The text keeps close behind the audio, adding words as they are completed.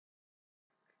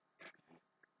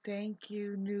Thank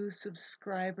you, new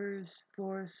subscribers,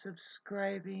 for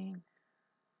subscribing.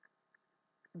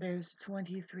 There's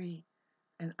 23,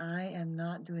 and I am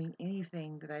not doing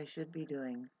anything that I should be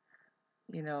doing.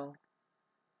 You know,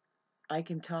 I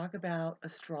can talk about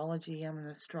astrology. I'm an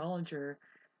astrologer,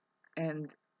 and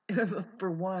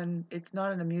for one, it's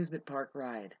not an amusement park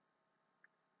ride.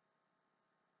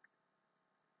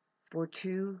 For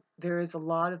two, there is a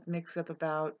lot of mix-up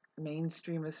about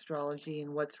mainstream astrology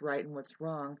and what's right and what's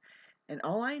wrong. And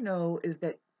all I know is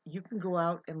that you can go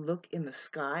out and look in the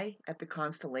sky at the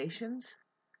constellations,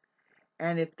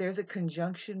 and if there's a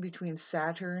conjunction between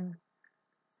Saturn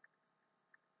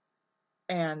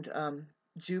and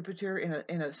Jupiter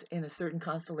in a certain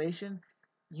constellation,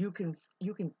 you can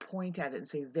point at it and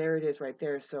say, there it is right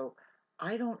there. So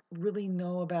I don't really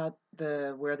know about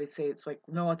where they say it's like,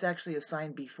 no, it's actually a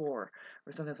sign before,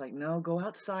 or something's like, no, go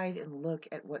outside and look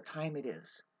at what time it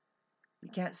is. You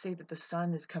can't say that the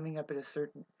sun is coming up at a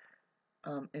certain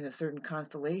in a certain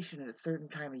constellation at a certain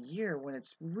time of year when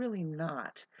it's really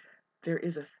not. There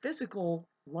is a physical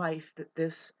life that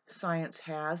this science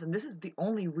has, and this is the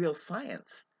only real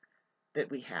science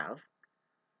that we have,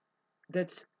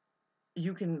 that's,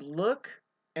 you can look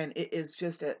and it is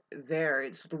just there.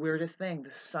 It's the weirdest thing. The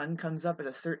sun comes up at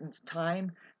a certain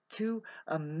time, to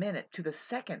a minute, to the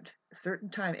second, a certain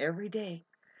time every day,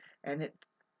 and it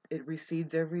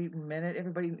recedes every minute.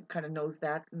 Everybody kind of knows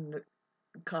that, and it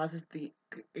causes the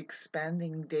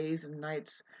expanding days and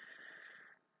nights.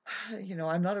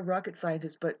 I'm not a rocket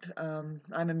scientist, but I'm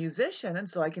a musician, and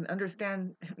so I can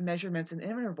understand measurements and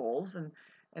intervals,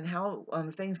 and how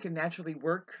things can naturally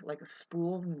work like a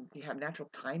spool, and you have natural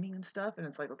timing and stuff. And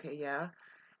it's like, okay, yeah,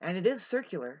 and it is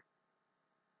circular.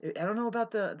 I don't know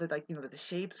about the like the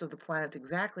shapes of the planets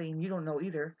exactly, and you don't know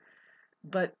either.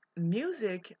 But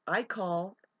music, I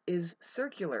call, is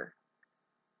circular.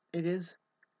 It is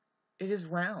it is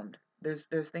round.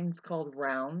 There's things called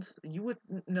rounds. You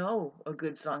wouldn't know a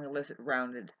good song unless it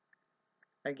rounded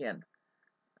again.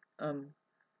 Um,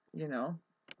 you know,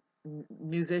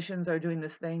 musicians are doing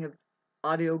this thing of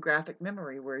audiographic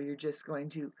memory where you're just going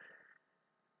to,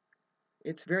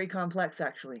 it's very complex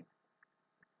actually.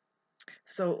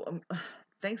 So,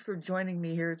 thanks for joining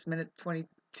me here. It's minute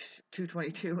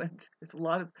 22, and there's a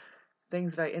lot of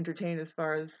things that I entertain as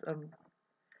far as,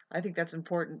 I think that's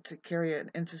important to carry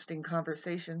an interesting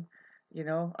conversation.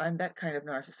 I'm that kind of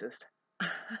narcissist.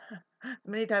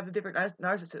 Many types of different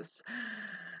narcissists.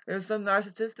 There's some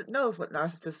narcissists that knows what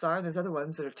narcissists are, and there's other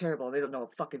ones that are terrible. They don't know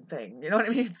a fucking thing. You know what I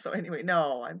mean? So anyway,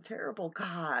 no, I'm terrible.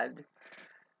 God,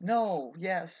 no,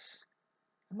 yes,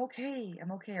 I'm okay.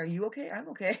 I'm okay. Are you okay? I'm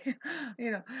okay.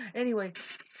 you know. Anyway,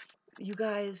 you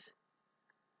guys,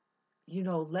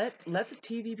 let the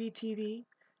TV be TV,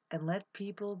 and let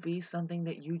people be something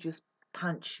that you just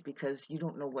punch because you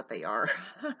don't know what they are.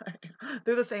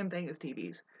 They're the same thing as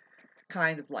TVs.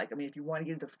 Kind of like, I mean, if you want to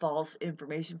get into false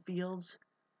information fields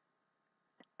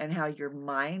and how your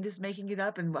mind is making it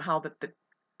up, and how the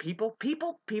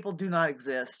people do not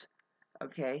exist.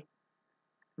 Okay?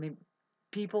 I mean,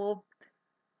 people,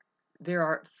 there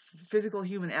are physical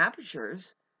human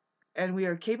apertures, and we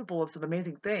are capable of some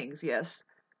amazing things, yes,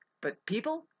 but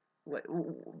people, what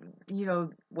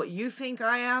what you think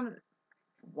I am,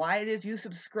 why it is you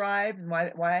subscribe, and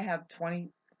why I have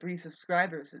 23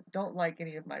 subscribers that don't like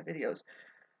any of my videos.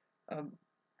 Um,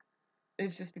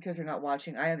 it's just because they're not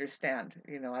watching. I understand.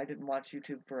 I didn't watch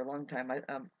YouTube for a long time. I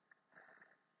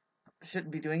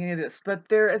shouldn't be doing any of this, but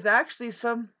there is actually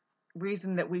some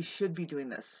reason that we should be doing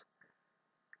this.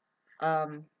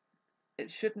 Um,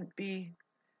 it shouldn't be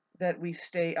that we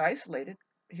stay isolated.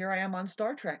 Here I am on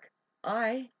Star Trek.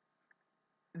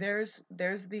 There's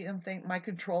the thing, my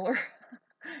controller.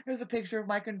 There's a picture of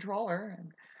my controller,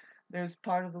 and there's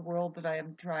part of the world that I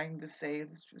am trying to save.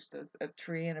 It's just a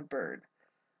tree and a bird.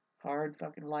 Hard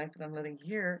fucking life that I'm living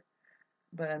here,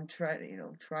 but I'm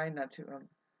trying not to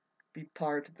be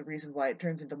part of the reason why it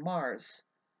turns into Mars,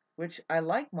 which I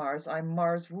like Mars. I'm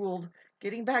Mars ruled.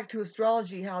 Getting back to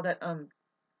astrology, how that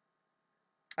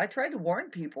I tried to warn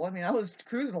people. I mean, I was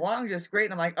cruising along just great,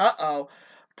 and I'm like, uh-oh,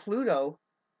 Pluto,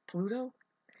 Pluto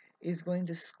is going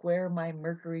to square my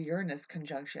Mercury-Uranus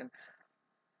conjunction.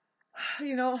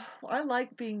 I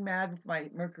like being mad with my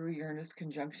Mercury-Uranus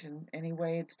conjunction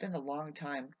anyway. It's been a long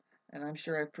time, and I'm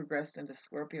sure I've progressed into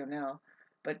Scorpio now,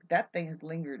 but that thing has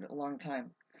lingered a long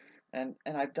time, and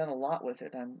I've done a lot with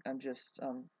it. I'm just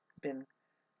been.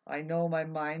 I know my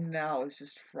mind now is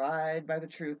just fried by the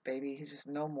truth, baby. It's just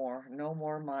no more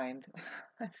mind.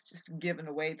 It's just given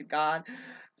away to God.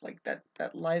 It's like that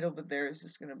light over there is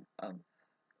just gonna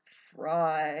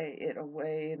fry it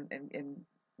away, and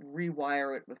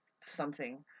rewire it with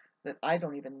something that I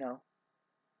don't even know.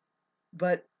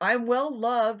 But I'm well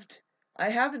loved. I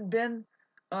haven't been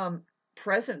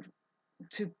present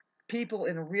to people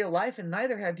in real life, and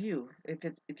neither have you.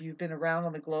 If you've been around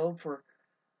on the globe for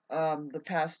the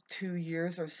past 2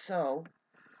 years or so,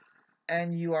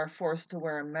 and you are forced to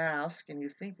wear a mask, and you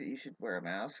think that you should wear a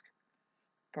mask,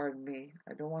 pardon me,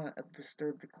 I don't want to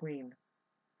disturb the Queen.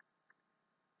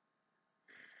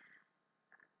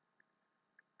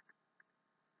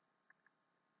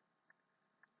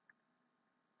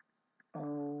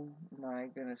 Oh my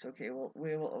goodness. Okay, well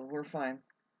we're fine.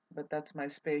 But that's my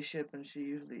spaceship, and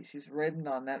she's ridden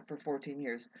on that for 14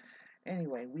 years.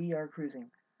 Anyway, we are cruising.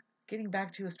 Getting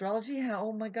back to astrology.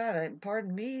 Oh my God!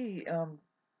 Pardon me.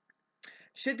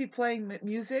 Should be playing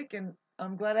music, and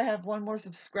I'm glad I have one more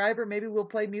subscriber. Maybe we'll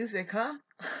play music, huh?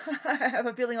 I have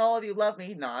a feeling all of you love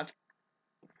me. Not.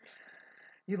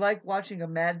 You like watching a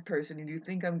mad person, and you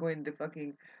think I'm going to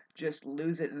fucking just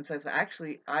lose it. And says,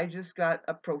 actually, I just got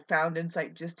a profound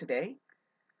insight just today.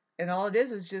 And all it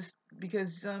is just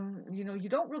because, you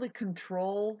don't really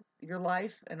control your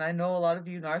life. And I know a lot of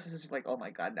you narcissists are like, oh my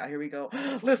God, now here we go.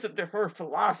 Listen to her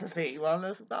philosophy. Well,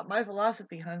 this is not my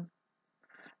philosophy, hun.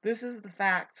 This is the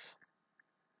facts.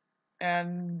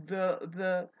 And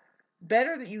the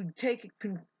better that you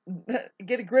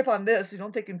get a grip on this, you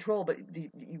don't take control, but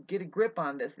you get a grip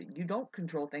on this, that you don't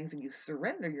control things and you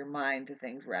surrender your mind to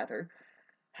things, rather,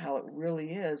 how it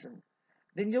really is. And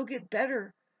then you'll get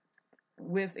better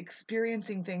with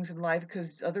experiencing things in life,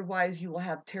 because otherwise you will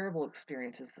have terrible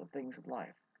experiences of things in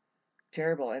life.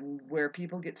 Terrible. And where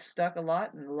people get stuck a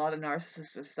lot, and a lot of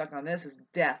narcissists are stuck on this, is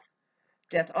death.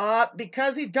 Death.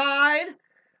 Because he died,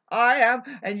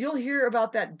 and you'll hear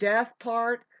about that death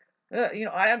part.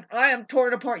 I am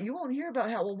torn apart. You won't hear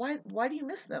about how, well, why do you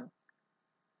miss them?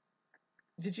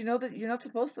 Did you know that you're not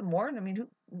supposed to mourn? I mean,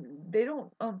 they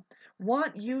don't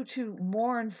want you to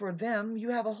mourn for them. You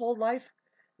have a whole life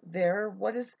there.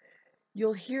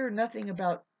 You'll hear nothing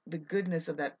about the goodness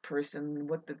of that person.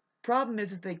 What the problem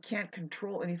is they can't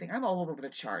control anything. I'm all over the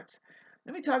charts.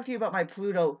 Let me talk to you about my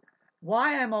Pluto.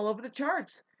 Why I'm all over the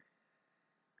charts.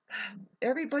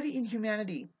 Everybody in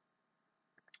humanity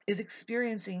is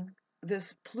experiencing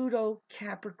this Pluto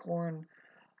Capricorn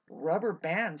rubber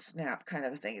band snap kind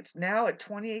of a thing. It's now at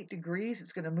 28 degrees.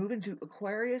 It's going to move into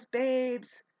Aquarius,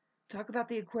 babes. Talk about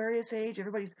the Aquarius age.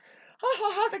 Everybody's,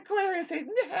 the Aquarius age,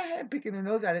 picking their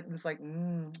nose at it. And it's like,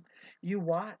 you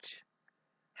watch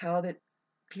how that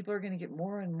people are going to get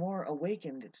more and more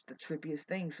awakened. It's the trippiest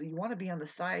thing. So you want to be on the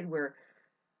side where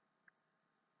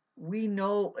we've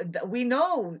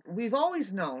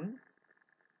always known.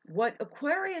 What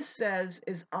Aquarius says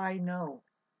is, I know.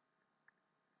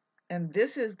 And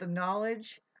this is the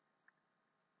knowledge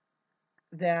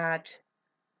that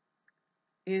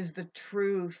is the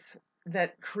truth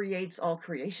that creates all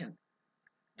creation.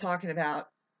 Talking about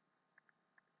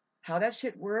how that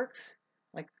shit works,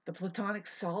 like the platonic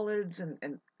solids and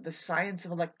the science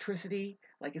of electricity.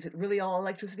 Like, is it really all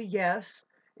electricity? Yes.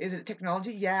 Is it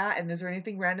technology? Yeah. And is there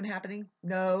anything random happening?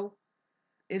 No.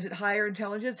 Is it higher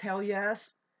intelligence? Hell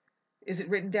yes. Is it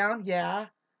written down? Yeah.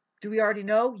 Do we already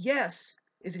know? Yes.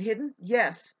 Is it hidden?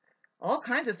 Yes. All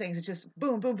kinds of things. It's just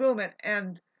boom, boom, boom.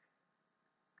 And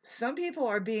some people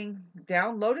are being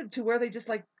downloaded to where they just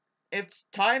like, it's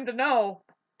time to know.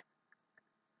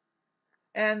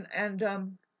 And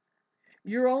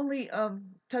you're only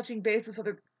touching base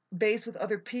with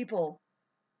other people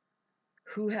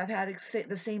who have had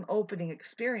the same opening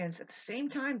experience. At the same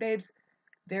time, babes,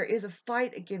 there is a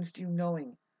fight against you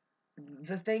knowing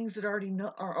the things that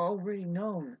are already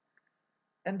known.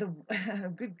 And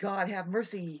the good God have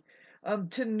mercy,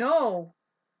 to know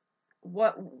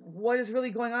what is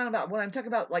really going on. About what I'm talking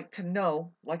about, like to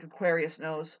know, like Aquarius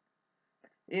knows,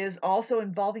 is also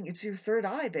involving, it's your third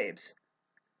eye, babes,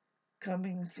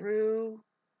 coming through.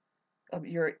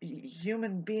 Your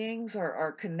human beings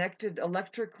are connected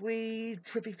electrically,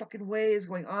 trippy fucking ways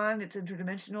going on. It's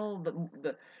interdimensional.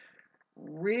 The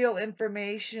real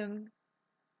information,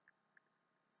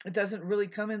 it doesn't really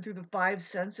come in through the five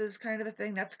senses, kind of a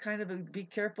thing. That's kind of be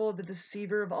careful of the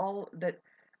deceiver of all that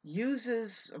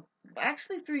uses,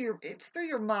 actually it's through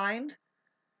your mind.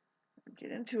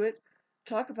 Get into it,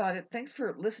 talk about it. Thanks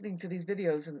for listening to these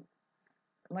videos. And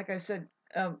like I said,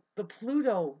 the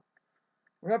Pluto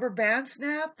rubber band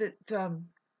snap, that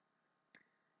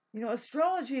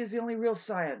astrology is the only real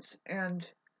science. And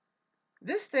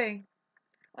this thing,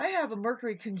 I have a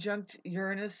Mercury conjunct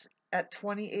Uranus at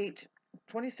 26,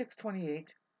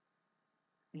 28,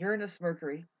 Uranus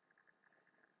Mercury.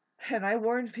 And I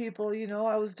warned people,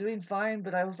 I was doing fine,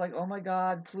 but I was like, oh my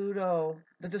God, Pluto,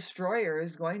 the destroyer,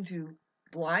 is going to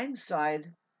blindside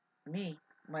me,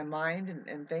 my mind,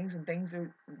 and things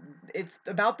are, it's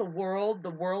about the world, the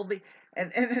worldly,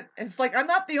 and it's like, I'm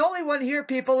not the only one here,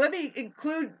 people. Let me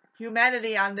include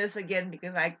humanity on this again,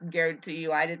 because I can guarantee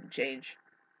you I didn't change.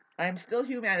 I'm still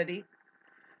humanity.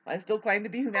 I still claim to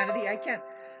be humanity. I can't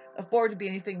afford to be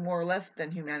anything more or less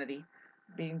than humanity.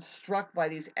 Being struck by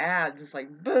these ads, it's like,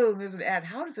 boom, there's an ad.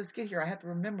 How does this get here? I have to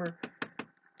remember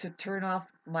to turn off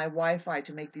my Wi-Fi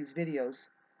to make these videos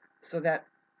so that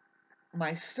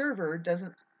my server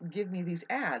doesn't give me these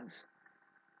ads.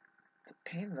 It's a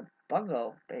pain in the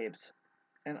bungo, babes.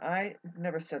 And I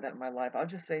never said that in my life. I'll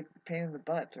just say pain in the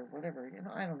butt or whatever. You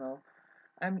know, I don't know.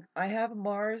 I have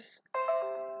Mars,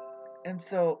 and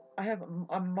so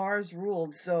I'm Mars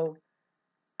ruled. So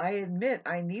I admit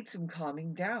I need some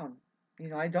calming down. You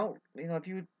know, I don't. You know, if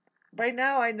you right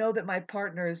now, I know that my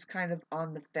partner is kind of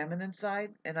on the feminine side,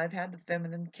 and I've had the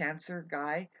feminine Cancer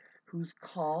guy who's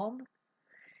calm.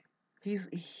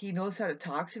 He knows how to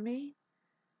talk to me.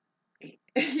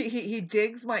 He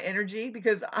digs my energy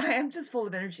because I am just full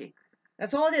of energy.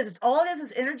 That's all it is. It's all it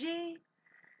is energy.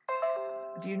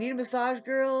 Do you need a massage,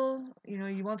 girl? You know,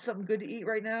 you want something good to eat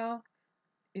right now?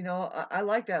 You know, I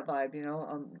like that vibe, you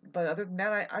know. But other than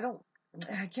that,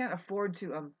 I can't afford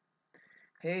to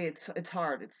hey, it's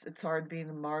hard. It's hard being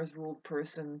a Mars ruled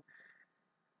person.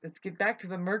 Let's get back to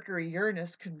the Mercury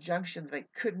Uranus conjunction that I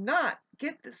could not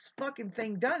get this fucking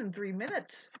thing done in 3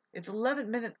 minutes. It's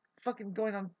 11 minutes fucking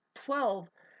going on 12.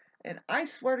 And I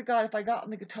swear to God, if I got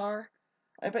on the guitar,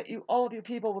 I bet you all of you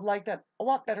people would like that a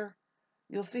lot better.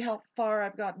 You'll see how far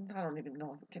I've gotten. I don't even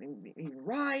know if I can even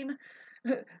rhyme.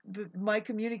 But my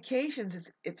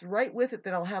communications, it's right with it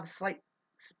that I'll have slight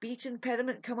speech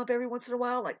impediment come up every once in a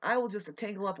while. Like, I will just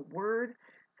tangle up a word.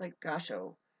 It's like, gosh,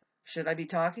 oh, should I be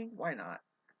talking? Why not?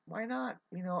 Why not?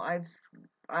 You know,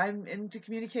 I'm into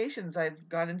communications. I've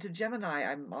gone into Gemini.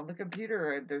 I'm on the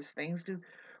computer. There's things to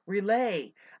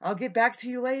relay. I'll get back to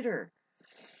you later.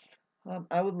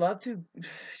 I would love to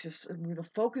just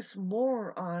focus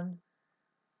more on,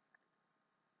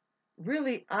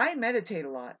 really, I meditate a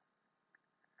lot.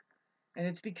 And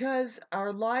it's because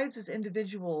our lives as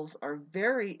individuals are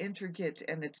very intricate,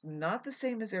 and it's not the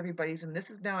same as everybody's. And this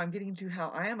is now I'm getting to how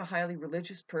I am a highly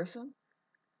religious person.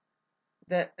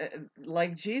 That,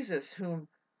 like Jesus, whom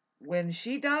when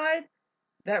she died,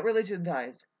 that religion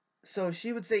died. So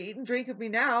she would say, eat and drink of me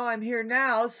now. I'm here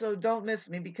now, so don't miss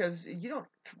me, because you don't,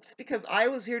 just because I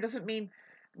was here doesn't mean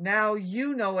now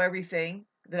you know everything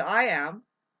that I am.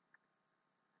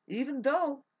 Even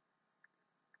though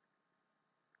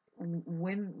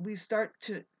when we start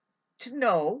to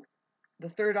know the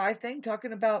third eye thing,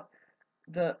 talking about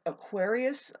the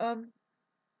AQUAriUS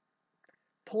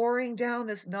pouring down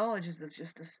this knowledge, is this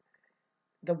just this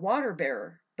the water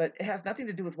bearer, but it has nothing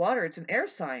to do with water. It's an air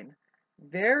sign,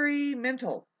 very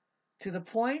mental, to the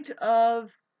point of,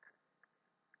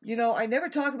 you know, I never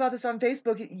talk about this on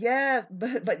Facebook. Yes,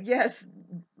 but yes,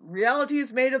 reality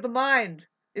is made of the mind.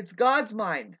 It's God's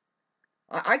mind.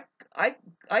 I I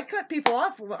I cut people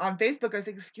off on Facebook. I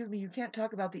say, excuse me, you can't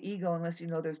talk about the ego unless you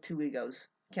know there's two egos.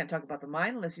 You can't talk about the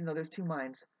mind unless you know there's two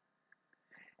minds.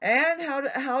 And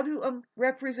how to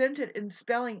represent it in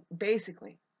spelling.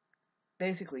 Basically,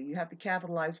 you have to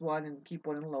capitalize one and keep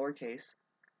one in lowercase,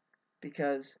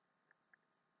 because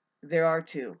there are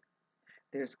two.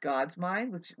 There's God's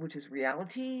mind, which is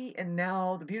reality, and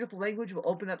now the beautiful language will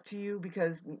open up to you,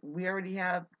 because we already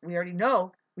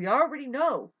know.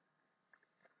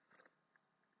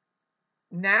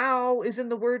 Now is in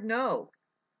the word know.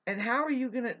 And how are you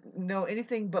going to know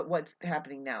anything but what's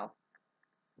happening now?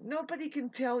 Nobody can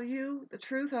tell you the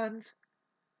truth, huns.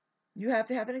 You have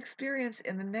to have an experience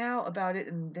in the now about it,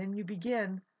 and then you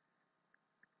begin.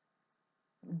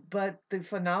 But the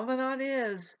phenomenon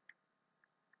is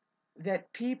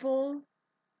that people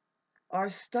are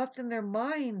stuffed in their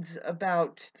minds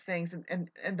about things, and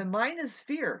the mind is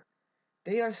fear.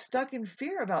 They are stuck in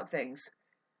fear about things.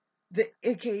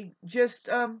 Okay, just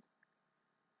a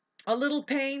little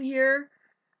pain here,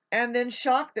 and then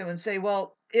shock them and say,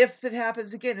 well, if it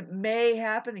happens again, it may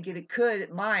happen again. It could,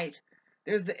 it might.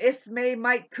 There's the if, may,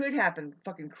 might, could happen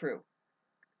fucking crew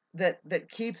that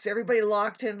keeps everybody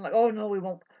locked in, like, oh no, we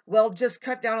won't. Well, just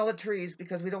cut down all the trees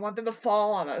because we don't want them to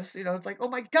fall on us. You know, it's like, oh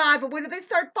my God, but when did they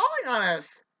start falling on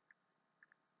us?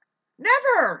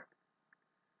 Never.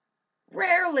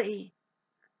 Rarely,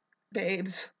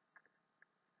 babes.